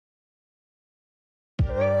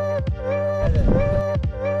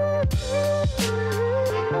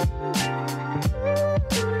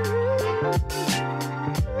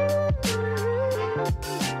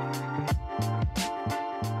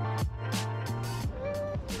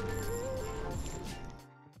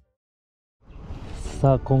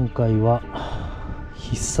さあ今回は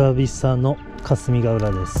久々の霞ヶ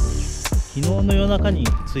浦です。昨日の夜中に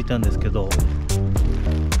着いたんですけど、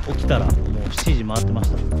起きたらもう7時回ってまし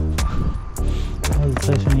た。まず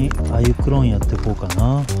最初にアユクロンやっていこうか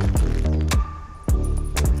な。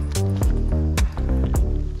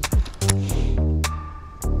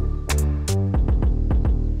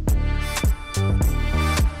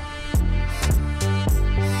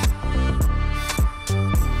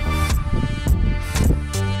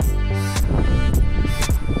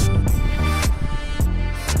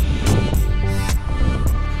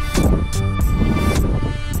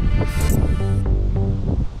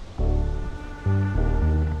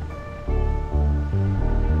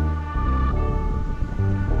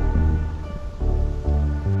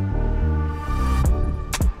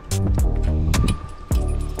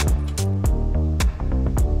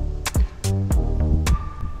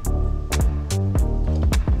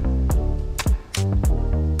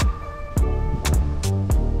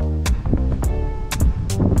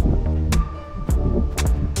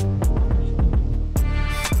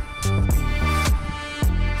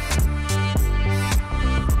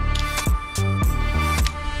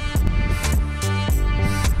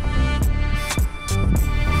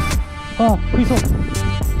あ、食いそう。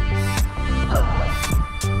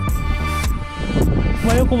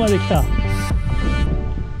真横まで来た。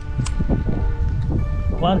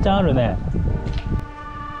ワンチャンあるね。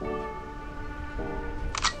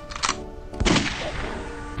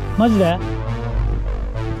マジで？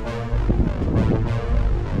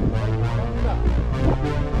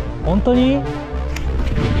本当に？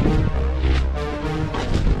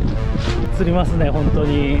釣りますね、本当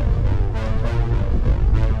に。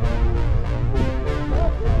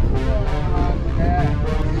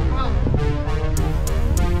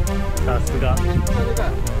さすが、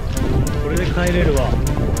これで帰れるわ。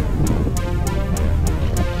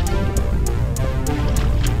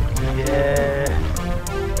イエーイ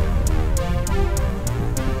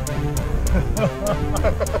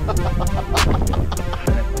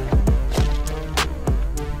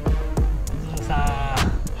さあ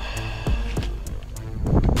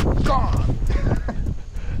ゴーン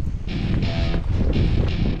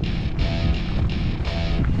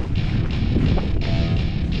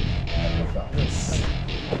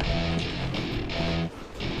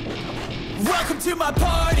Welcome to my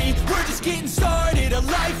party, we're just getting started. A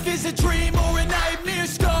life is a dream or a nightmare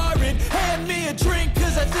scarring. Hand me a drink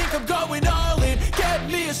cause I think I'm going all in. Get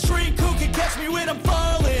me a shrink who can catch me when I'm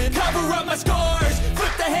falling. Cover up my scars,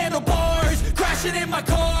 flip the handlebars. Crashing in my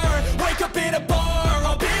car, wake up in a bar.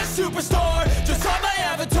 I'll be a superstar, just on my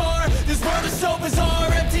avatar. This world is so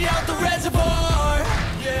bizarre, empty out the reservoir.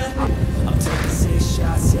 Yeah, I'm taking 6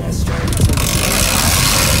 shots, yeah, straight to the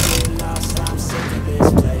face. Get lost, I'm sick of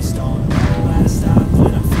this place. Don't know how to stop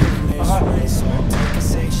when I'm feeling this way. So I'm taking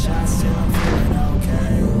 6 shots till I'm feeling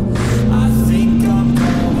okay. I think I'm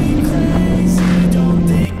going crazy, don't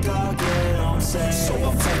think I'll get on safe. So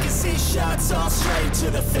I'm taking 6 shots all straight to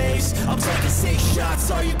the face. I'm taking 6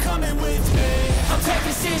 shots, are you coming with me? I'm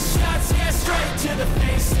taking 6 shots, yeah, straight to the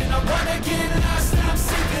face. And I wanna get lost, I'm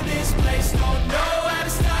sick of this place. Don't know how to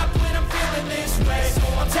stop when I'm feeling this way. So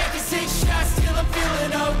I'm taking 6 shots till I'm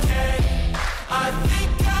feeling okay. I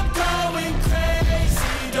think I'm going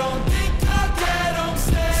crazy, don't think I'll get on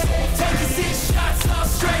safe. Taking 6 shots all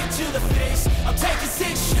straight to the face. I'm taking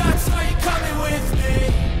 6 shots, are you coming with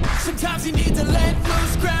me? Sometimes you need to let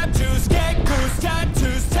loose, grab juice, get goose,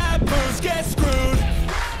 tattoos, taboos, get screwed.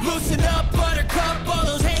 Loosen up, buttercup, all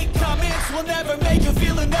those hate comments will never make you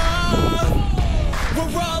feel enough.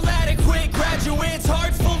 We're all adequate graduates,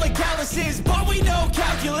 hearts full of calluses, but we know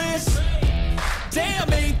calculus.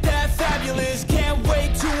 Damn, ain't that fabulous? Can't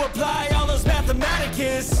wait to apply all those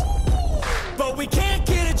mathematicus. But we can't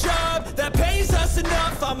get a job that pays us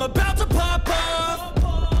enough. I'm about to pop off.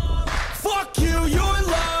 Fuck you, you're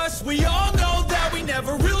lost. We all know that we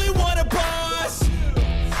never really want a boss.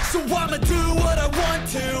 So I'ma do what I want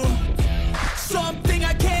to, something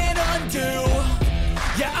I can't undo.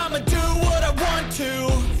 Yeah, I'ma do what I want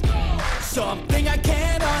to, something I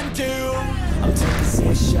can't undo. I'm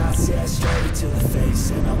taking 6 shots, yeah, straight to the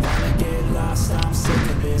face. And I wanna get lost, I'm sick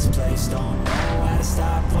of this place. Don't know how to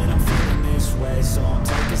stop when I'm feeling this way. So I'm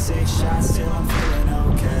taking 6 shots till I'm feeling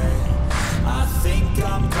okay. I think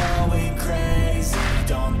I'm going crazy,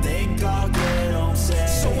 don't think I'll get on safe.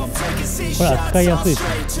 So I'm taking 6 shots, all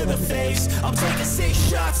straight to the face. I'm taking 6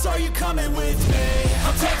 shots, are you coming with me?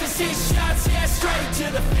 I'm taking 6 shots, yeah, straight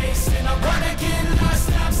to the face. And I wanna get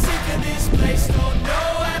lost, I'm sick of this place. Don't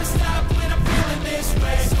know how to stop when I'm feeling this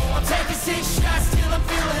way. So I'm taking 6 shots till I'm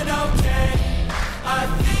feeling okay. I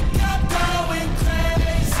think I'm going crazy.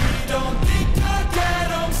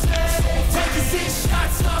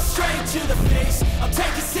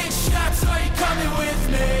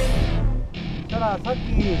 ゃあさっき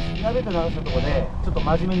調べて流したところでちょっと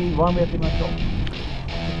真面目にワームやってみましょう。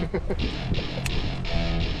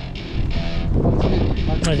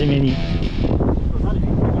真面目に。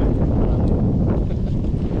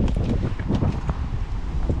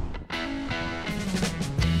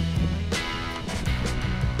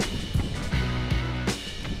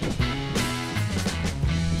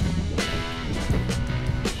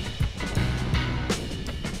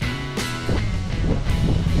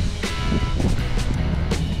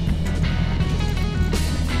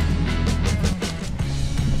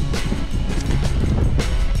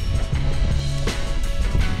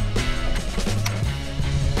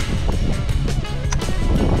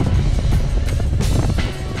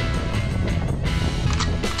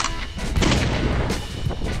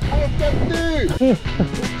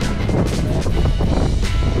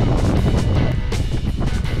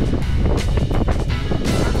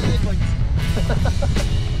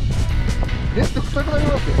ネット臭くなり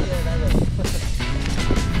ますよ。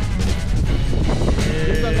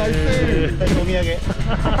お土産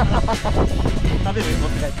食べる持っ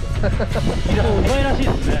て帰って。うまいらしいで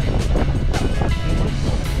すね。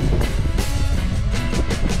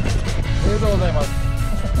ありがとうございます。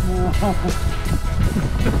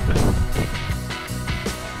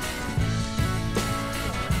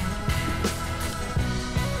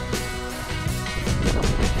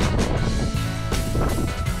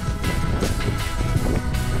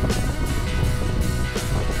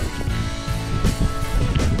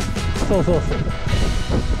そうそうそう。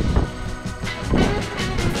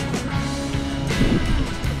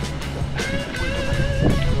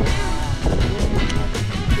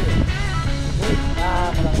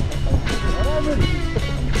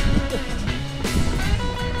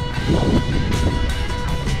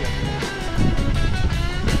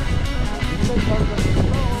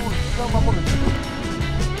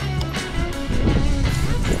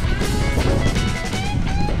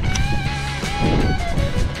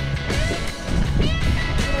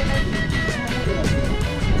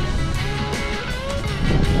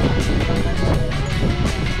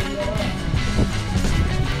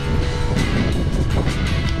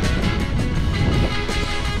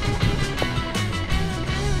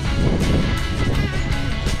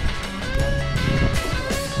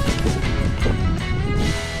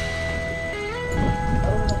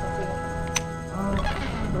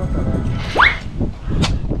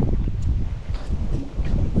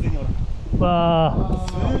わあ。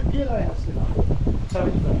すげえなしてた。喋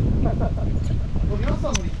ってた。皆さ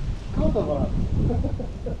んのカウンターか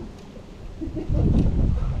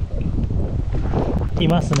な。い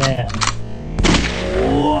ますね。お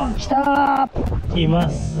お、来たー。いま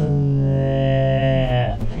す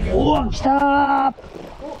ね。おお、来たー。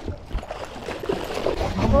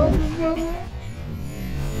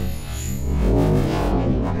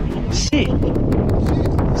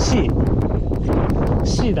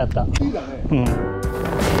C だった。いいだね。うん。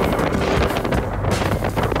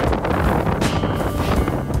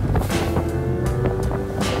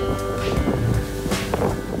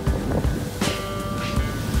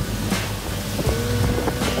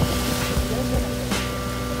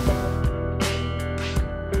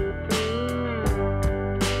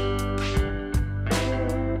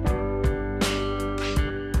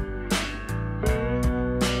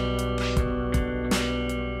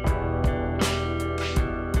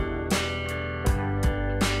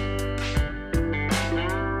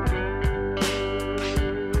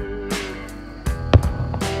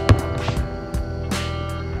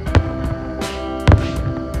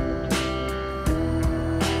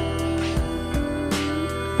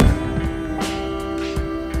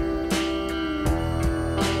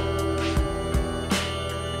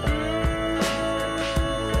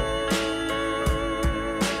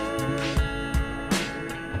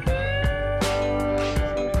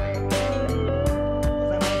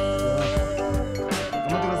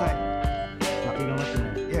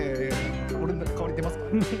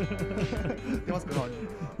出ますか。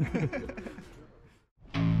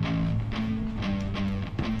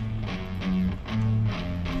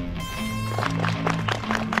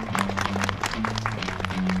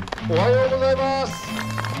おはようございます。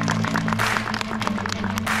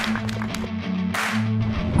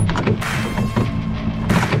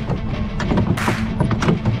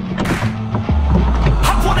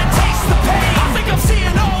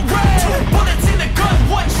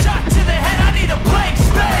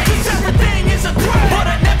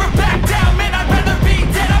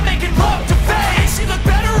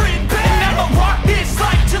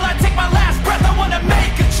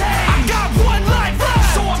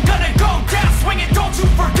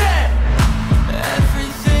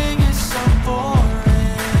Everything is so boring.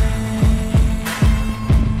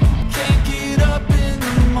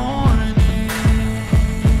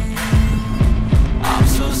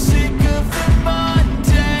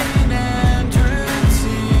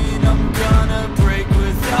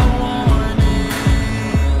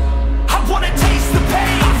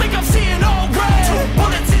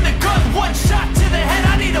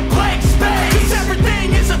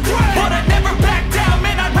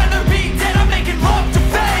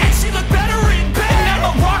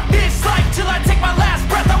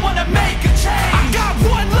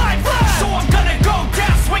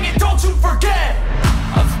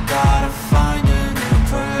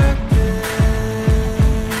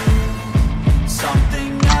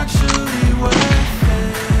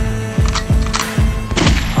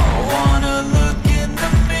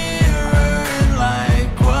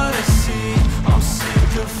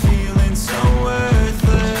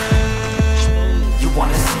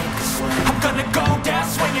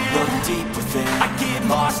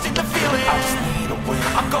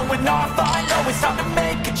 going off, I know it's time to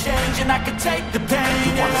make a change, and I can take the pain.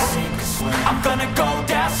 You wanna sink or swim? I'm gonna go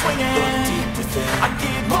down swinging. Look deep within. I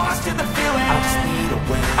get lost in the feeling. I just need a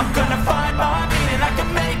win. I'm gonna find my meaning. I can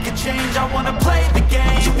make a change. I wanna play the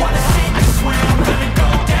game. You wanna sink or swim? I'm gonna go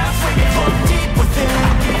down swinging. Look deep within.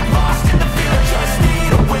 I get lost in the feeling. Just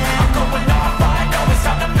need a win. I'm going off, I know it's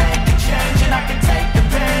time to make a change, and I can take the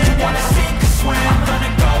pain. You wanna sink or swim? I'm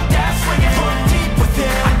gonna go down swinging. Look deep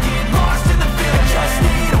within. I get lost in the feeling. Just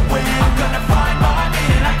need a win. I'm gonna find my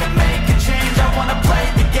meaning. I can make a change. I wanna play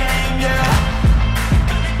the game, yeah.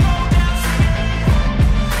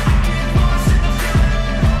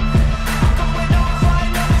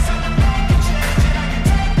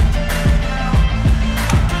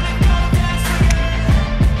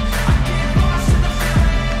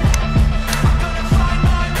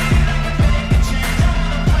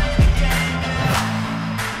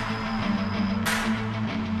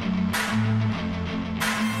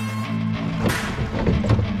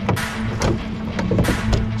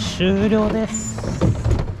終了です。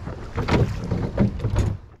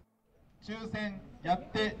抽選や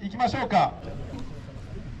っていきましょうか。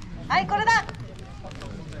はい、これだ。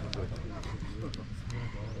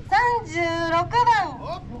36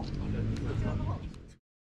番。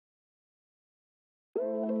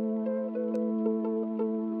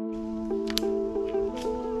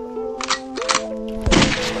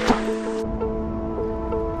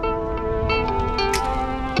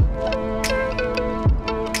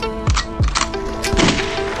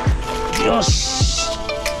よし。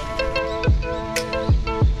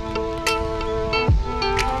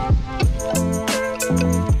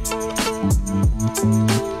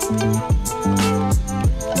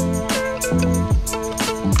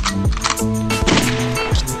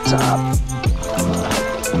来た。